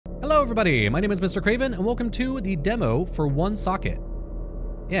Hello everybody, my name is Mr. Craven and welcome to the demo for One Socket.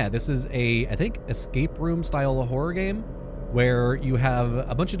 Yeah, this is a, I think, escape room style horror game where you have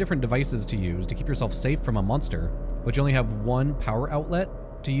a bunch of different devices to use to keep yourself safe from a monster, but you only have one power outlet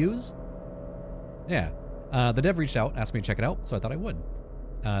to use. Yeah, the dev reached out, asked me to check it out, so I thought I would.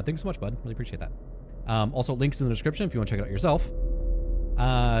 Thanks so much, bud, really appreciate that. Also, links in the description if you want to check it out yourself.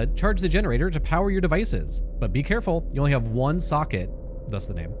 Charge the generator to power your devices, but be careful, you only have one socket, thus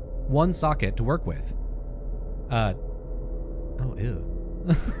the name, one socket to work with. Oh, ew.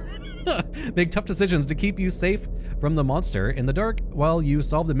 Make tough decisions to keep you safe from the monster in the dark while you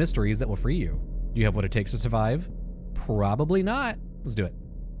solve the mysteries that will free you. Do you have what it takes to survive? Probably not. Let's do it.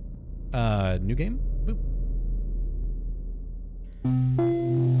 New game? Boop.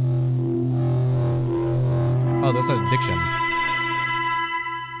 Oh, that's an addiction.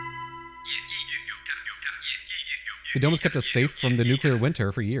 The dome has kept us safe from the nuclear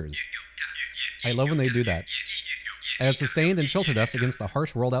winter for years. I love when they do that. It has sustained and sheltered us against the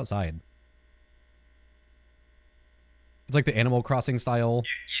harsh world outside. It's like the Animal Crossing style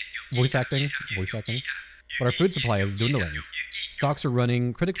voice acting. But our food supply is dwindling. Stocks are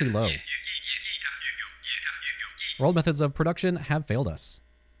running critically low. Our old methods of production have failed us.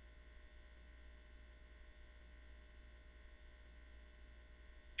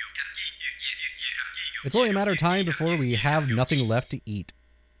 It's only a matter of time before we have nothing left to eat.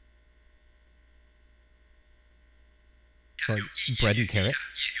 So like bread and carrot.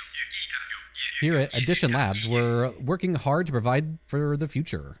 Here at Addition Labs, we're working hard to provide for the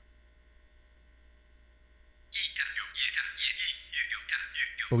future.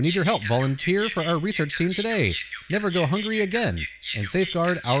 But we need your help. Volunteer for our research team today. Never go hungry again, and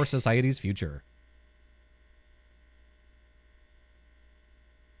safeguard our society's future.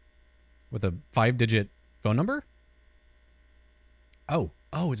 With a 5-digit phone number? Oh,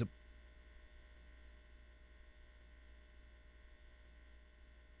 is it?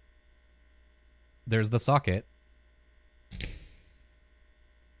 There's the socket.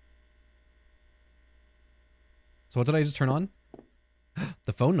 So what did I just turn on?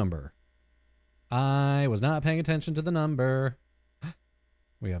 The phone number. I was not paying attention to the number.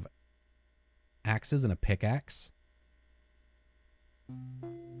 We have axes and a pickaxe.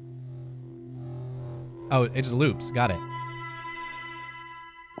 Oh, it just loops. Got it.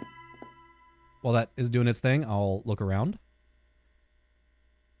 While that is doing its thing, I'll look around.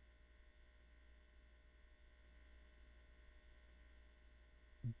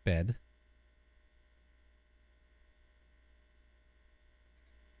 Bed.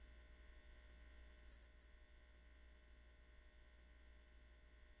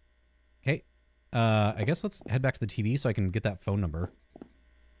 Okay. I guess let's head back to the TV so I can get that phone number.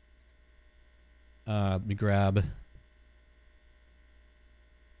 Let me grab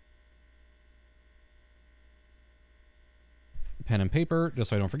pen and paper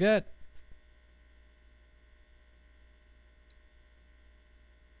just so I don't forget.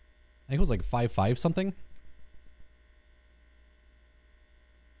 I think it was like 55 something.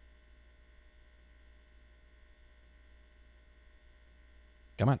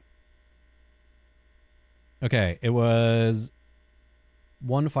 Come on. Okay, it was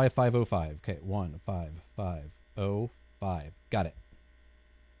 15505. Okay, 15505. Got it.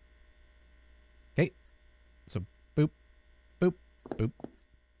 Okay. So boop, boop, boop.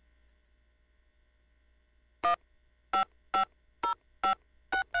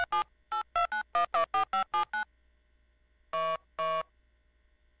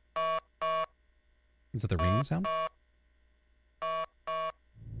 Is that the ringing sound?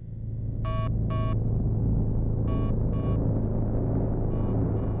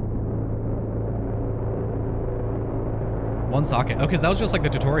 One socket. Okay, so that was just like the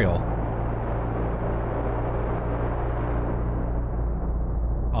tutorial.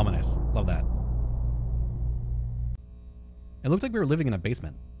 Ominous. Love that. It looked like we were living in a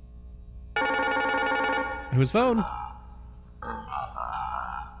basement. Whose phone?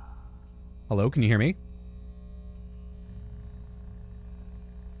 Hello, can you hear me?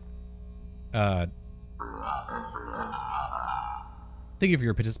 Thank you for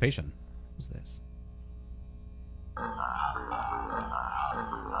your participation. Who's this?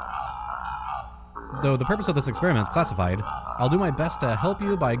 Though the purpose of this experiment is classified, I'll do my best to help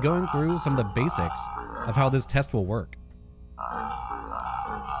you by going through some of the basics of how this test will work.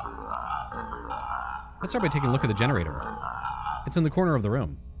 Let's start by taking a look at the generator. It's in the corner of the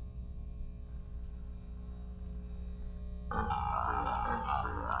room.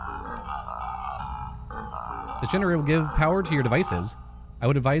 The generator will give power to your devices. I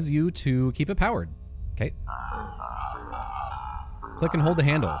would advise you to keep it powered. Okay. Click and hold the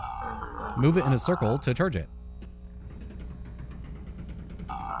handle. move it in a circle to charge it.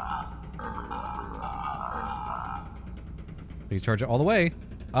 Please charge it all the way.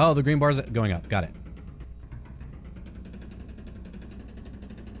 Oh, the green bar's going up. Got it.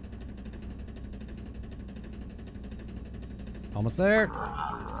 Almost there.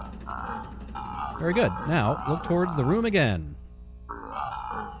 Very good. Now, look towards the room again.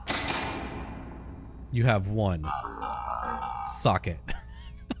 You have one socket.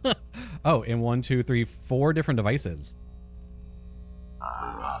 Oh, and 1, 2, 3, 4 different devices.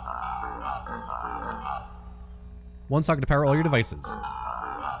 One socket to power all your devices.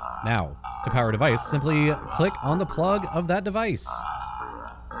 Now, to power a device, simply click on the plug of that device.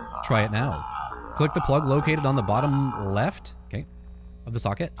 Try it now. Click the plug located on the bottom left, okay, of the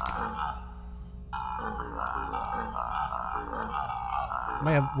socket. You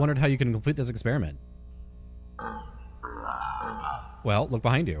might have wondered how you can complete this experiment. Well, look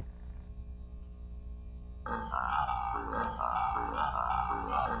behind you.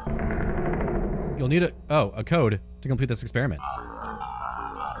 You'll need a code to complete this experiment.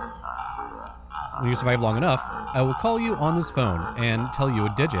 When you survive long enough, I will call you on this phone and tell you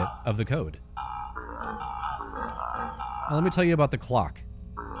a digit of the code. Now let me tell you about the clock.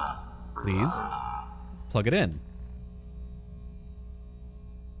 Please, plug it in.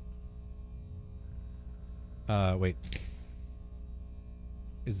 Wait.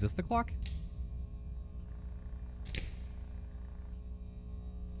 Is this the clock?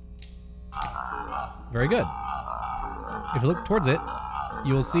 Very good. If you look towards it,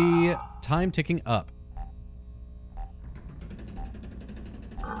 you will see time ticking up.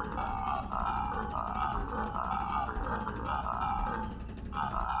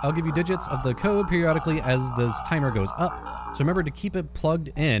 I'll give you digits of the code periodically as this timer goes up, so remember to keep it plugged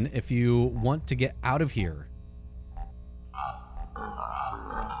in if you want to get out of here.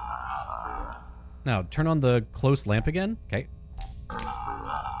 Now, turn on the close lamp again. Okay.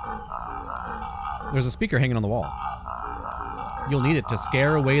 There's a speaker hanging on the wall. You'll need it to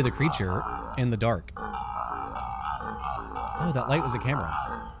scare away the creature in the dark. Oh, that light was a camera.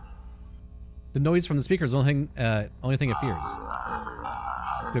 The noise from the speaker is the only thing it fears.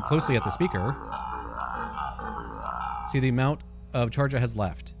 Look closely at the speaker. See the amount of charge it has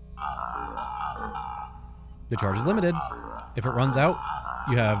left. The charge is limited. If it runs out,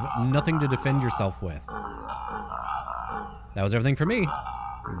 you have nothing to defend yourself with. That was everything for me.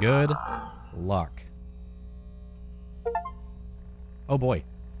 Good luck. Oh boy.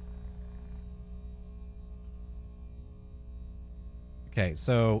 Okay,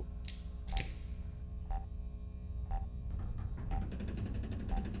 so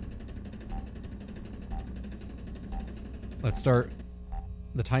let's start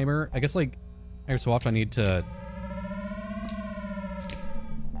the timer. I guess like every so often I need to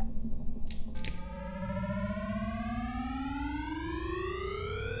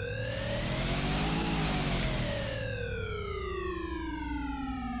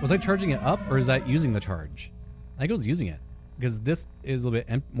Was I charging it up, or is that using the charge? I think it was using it, because this is a little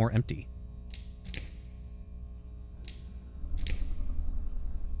bit more empty.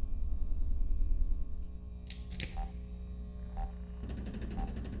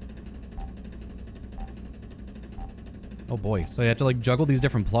 Oh boy, so you have to like juggle these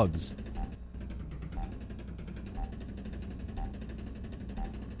different plugs.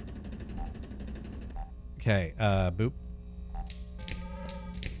 Okay, boop.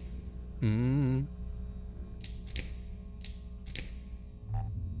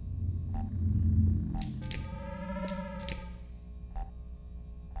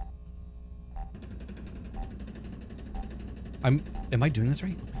 Am I doing this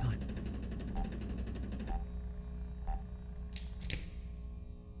right? Oh my God.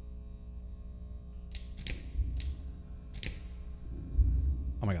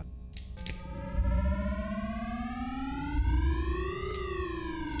 Oh my God.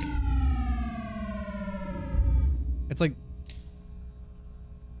 It's like...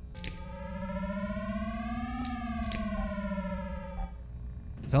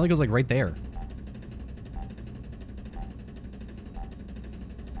 It sounds like it goes like right there.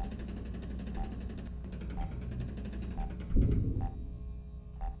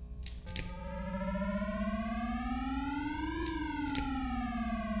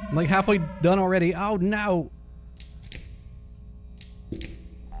 I'm like halfway done already. Oh no.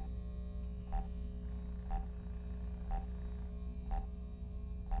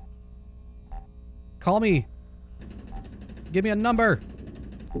 Call me. Give me a number.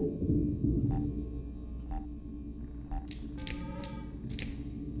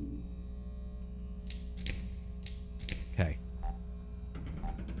 Okay.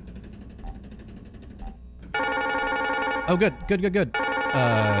 Oh, good. Good, good, good.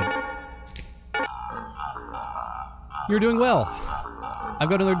 You're doing well. I've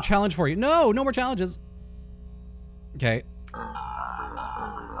got another challenge for you. No, no more challenges. Okay.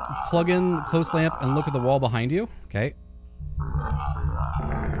 Plug in close lamp and look at the wall behind you. Okay.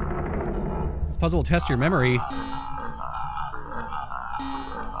 This puzzle will test your memory.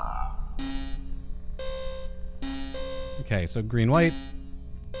 Okay, so green, white.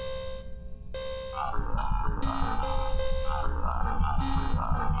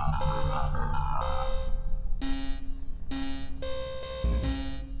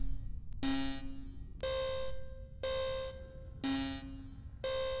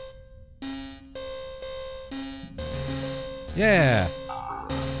 Yeah.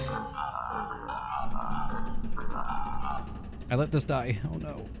 I let this die. Oh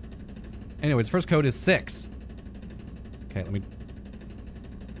no. Anyways, first code is 6. Okay, let me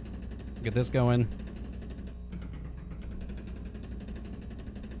get this going.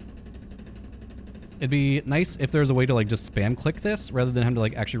 It'd be nice if there's a way to like just spam click this rather than having to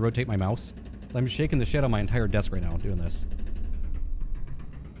like actually rotate my mouse. I'm shaking the shit on my entire desk right now doing this.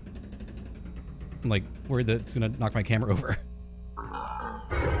 I'm like worried that it's gonna knock my camera over.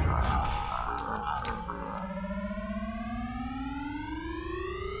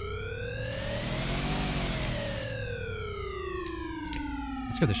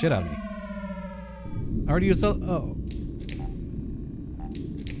 That scared the shit out of me. I already used I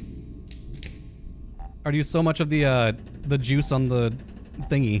already used so much of the juice on the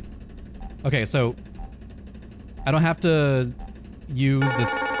thingy. Okay, so I don't have to use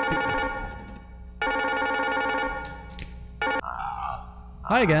this.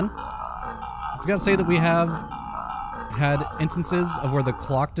 Hi again. I forgot to say that we have had instances of where the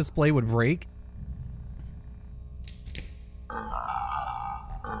clock display would break.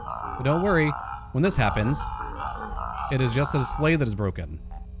 But don't worry, when this happens, it is just the display that is broken.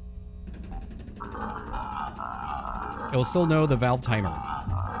 It will still know the valve timer.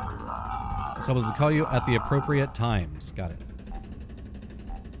 It's able to call you at the appropriate times. Got it.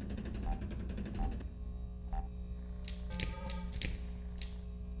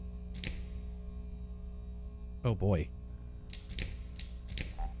 Oh boy.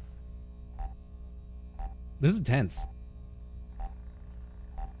 This is tense.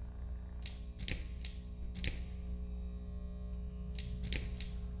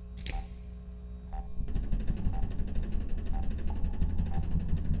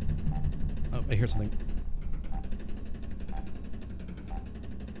 Oh, I hear something.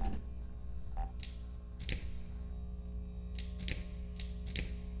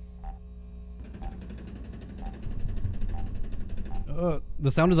 The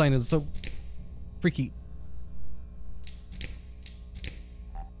sound design is so freaky.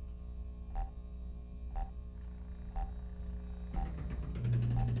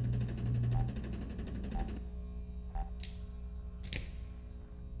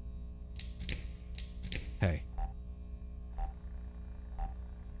 Hey.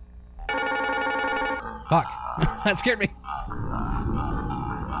 Fuck. That scared me.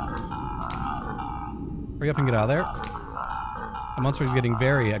 Hurry up and get out of there. The monster is getting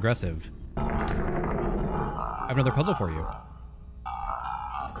very aggressive. I have another puzzle for you.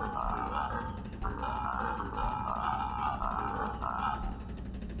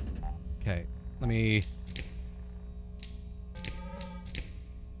 Okay, let me...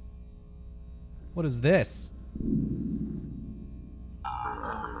 What is this?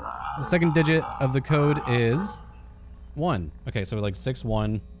 The second digit of the code is 1. Okay, so like 6,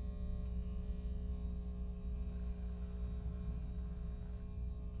 1.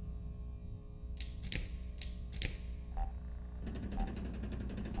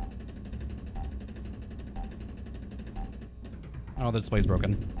 Oh, the display's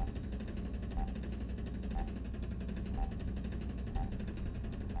broken.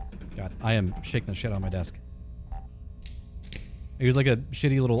 God, I am shaking the shit out of my desk. I use like a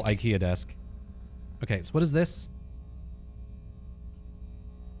shitty little IKEA desk. Okay, so what is this?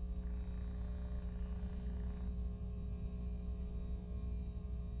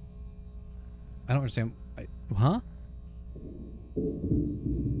 I don't understand. Huh?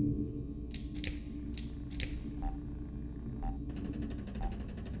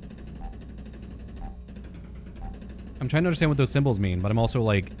 I'm trying to understand what those symbols mean, but I'm also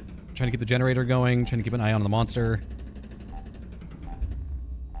like trying to keep the generator going, trying to keep an eye on the monster.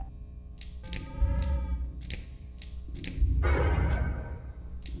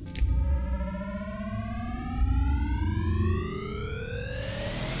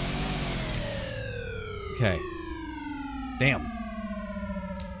 Okay. Damn.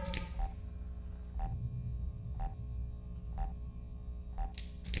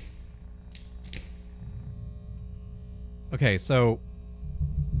 Okay, so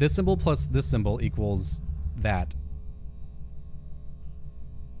this symbol plus this symbol equals that.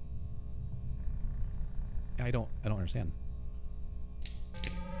 I don't understand.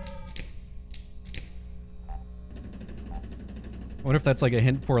 I wonder if that's like a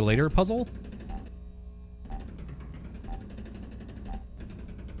hint for a later puzzle?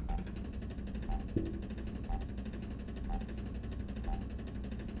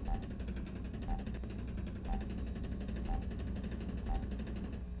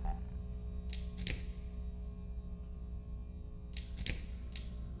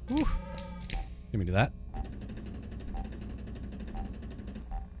 Whew. Let me do that.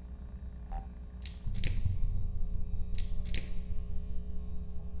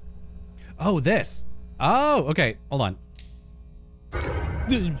 Oh, this. Oh, okay. Hold on.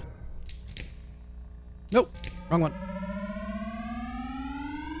 Nope. Wrong one.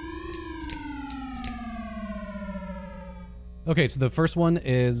 Okay, so the first one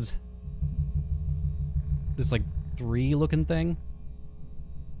is this like 3 looking thing.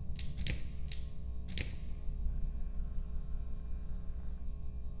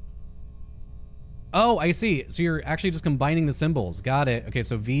 Oh, I see. So you're actually just combining the symbols. Got it. Okay,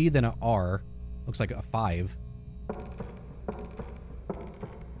 so V, then a R. Looks like a 5.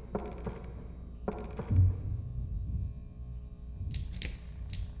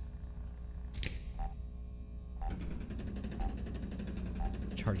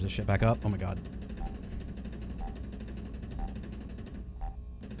 Charge this shit back up. Oh my god.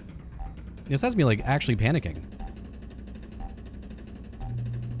 This has me like actually panicking.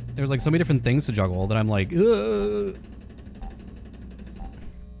 There's like so many different things to juggle that I'm like, ugh.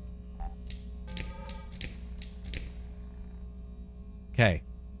 Okay.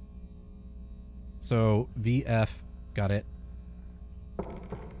 So VF, got it.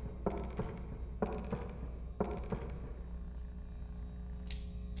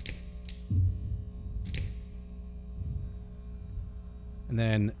 And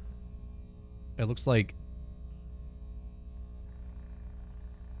then it looks like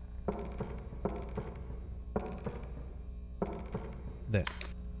this.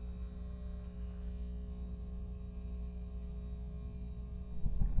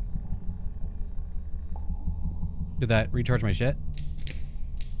 Did that recharge my shit?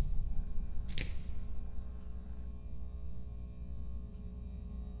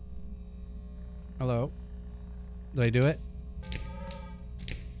 Hello? Did I do it?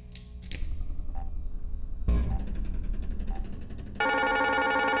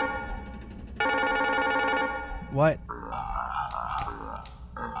 What?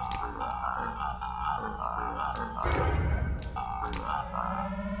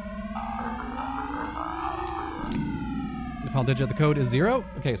 The final digit of the code is 0.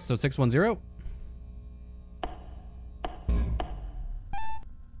 Okay, so 610.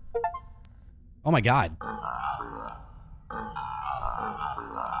 Oh my god.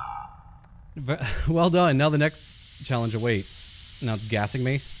 Well done. Now the next challenge awaits. Now it's gassing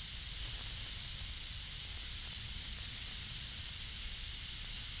me.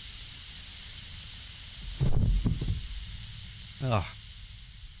 Ugh.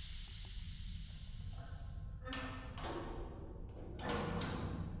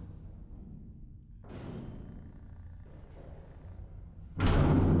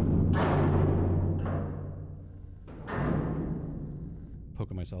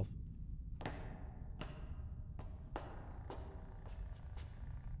 Poking myself.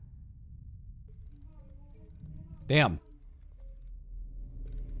 Damn.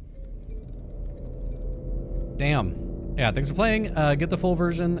 Damn. Yeah, thanks for playing. Get the full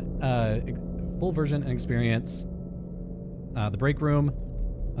version and experience the break room,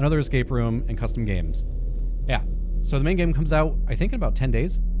 another escape room, and custom games. Yeah. So the main game comes out, I think, in about 10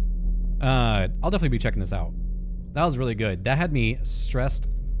 days. I'll definitely be checking this out. That was really good. That had me stressed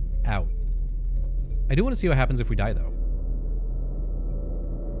out. I do want to see what happens if we die, though.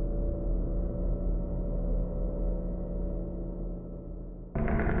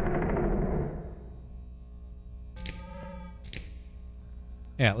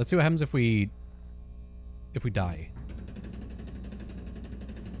 Yeah, let's see what happens if we die.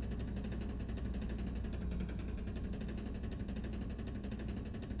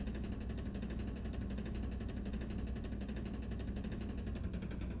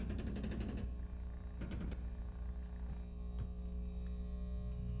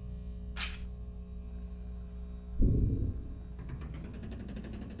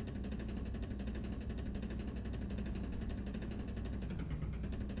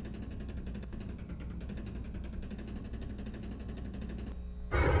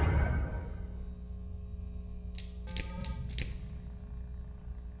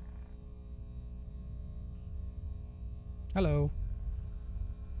 Hello.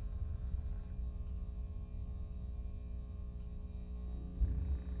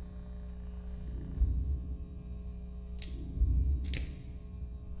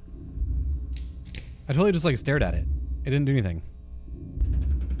 I totally just like stared at it. It didn't do anything.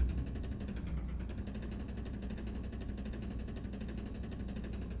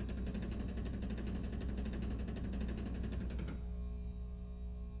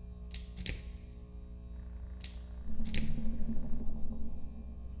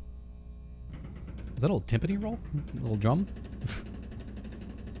 Is that a little timpani roll? A little drum?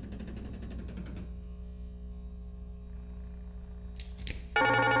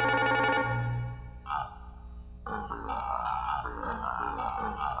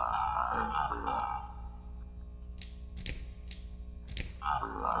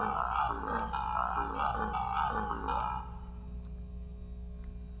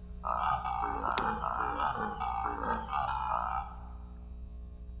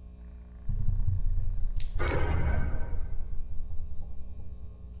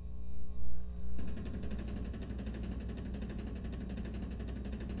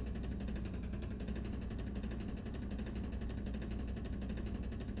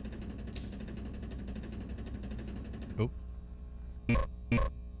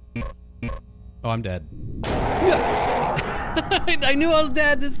 Oh, I'm dead. I knew I was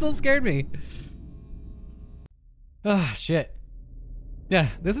dead. This still scared me. Ah, shit. Yeah,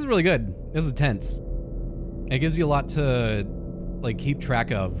 this is really good. This is tense. It gives you a lot to like keep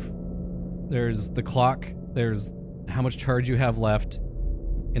track of. There's the clock. There's how much charge you have left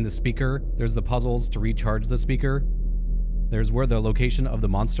in the speaker. There's the puzzles to recharge the speaker. There's where the location of the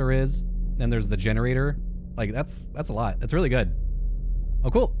monster is. Then there's the generator. Like that's a lot. That's really good. Oh,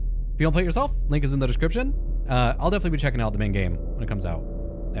 cool. If you don't play it yourself, link is in the description. I'll definitely be checking out the main game when it comes out.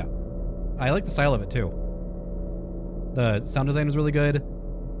 Yeah. I like the style of it too. The sound design is really good.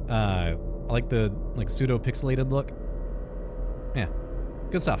 I like the pseudo pixelated look. Yeah,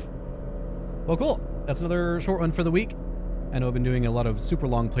 good stuff. Well, cool. That's another short one for the week. I know I've been doing a lot of super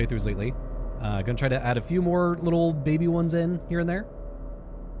long playthroughs lately. Gonna try to add a few more little baby ones in here and there.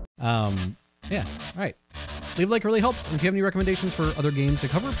 Yeah, all right. Leave a like, really helps. And if you have any recommendations for other games to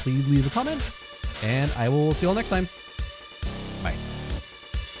cover, please leave a comment. And I will see you all next time. Bye.